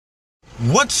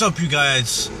What's up, you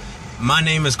guys? My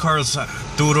name is Carlos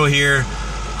Duro here.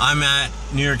 I'm at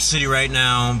New York City right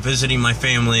now, visiting my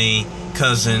family,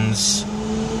 cousins,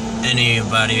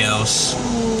 anybody else.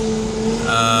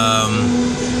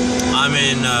 I'm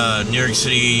in New York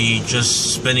City,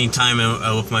 just spending time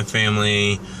with my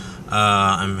family.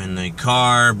 I'm in a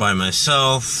car by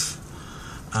myself.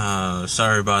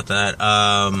 Sorry about that.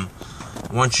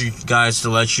 I want you guys to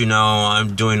let you know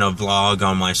I'm doing a vlog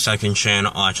on my second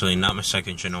channel. Actually, not my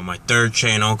second channel, my third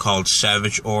channel called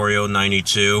Savage Oreo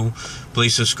 92.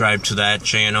 Please subscribe to that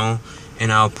channel,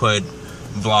 and I'll put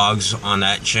vlogs on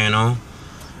that channel.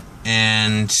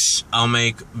 And I'll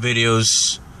make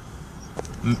videos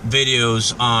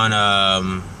on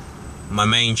my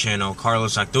main channel,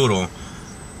 Carlos Arturo.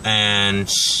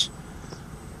 And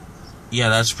yeah,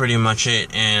 that's pretty much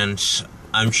it. And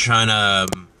I'm trying to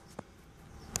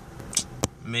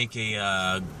make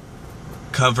a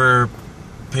cover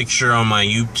picture on my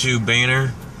YouTube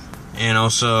banner, and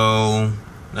also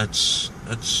that's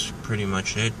pretty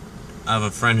much it. I have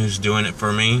a friend who's doing it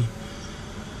for me.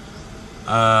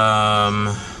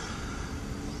 I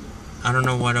don't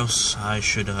know what else I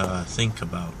should think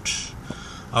about.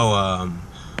 I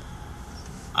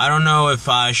don't know if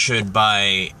I should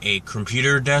buy a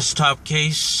computer desktop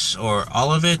case or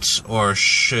all of it, or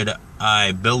should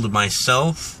I build it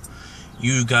myself.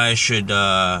 You guys should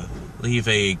leave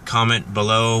a comment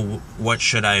below. What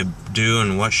should I do,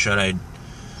 and what should I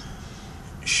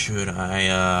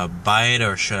buy it,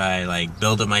 or should I like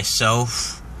build it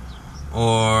myself?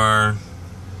 Or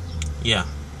yeah.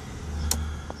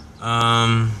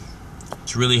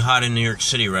 It's really hot in New York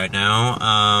City right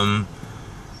now.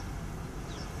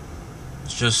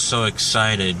 Just so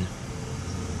excited.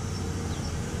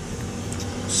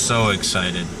 So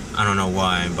excited. I don't know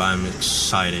why, but I'm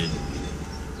excited.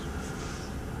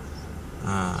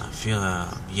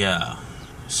 Yeah.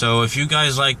 So if you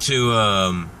guys like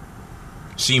to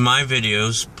see my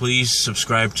videos, please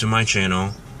subscribe to my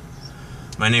channel.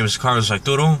 My name is Carlos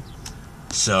Arturo.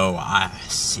 So I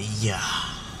see ya.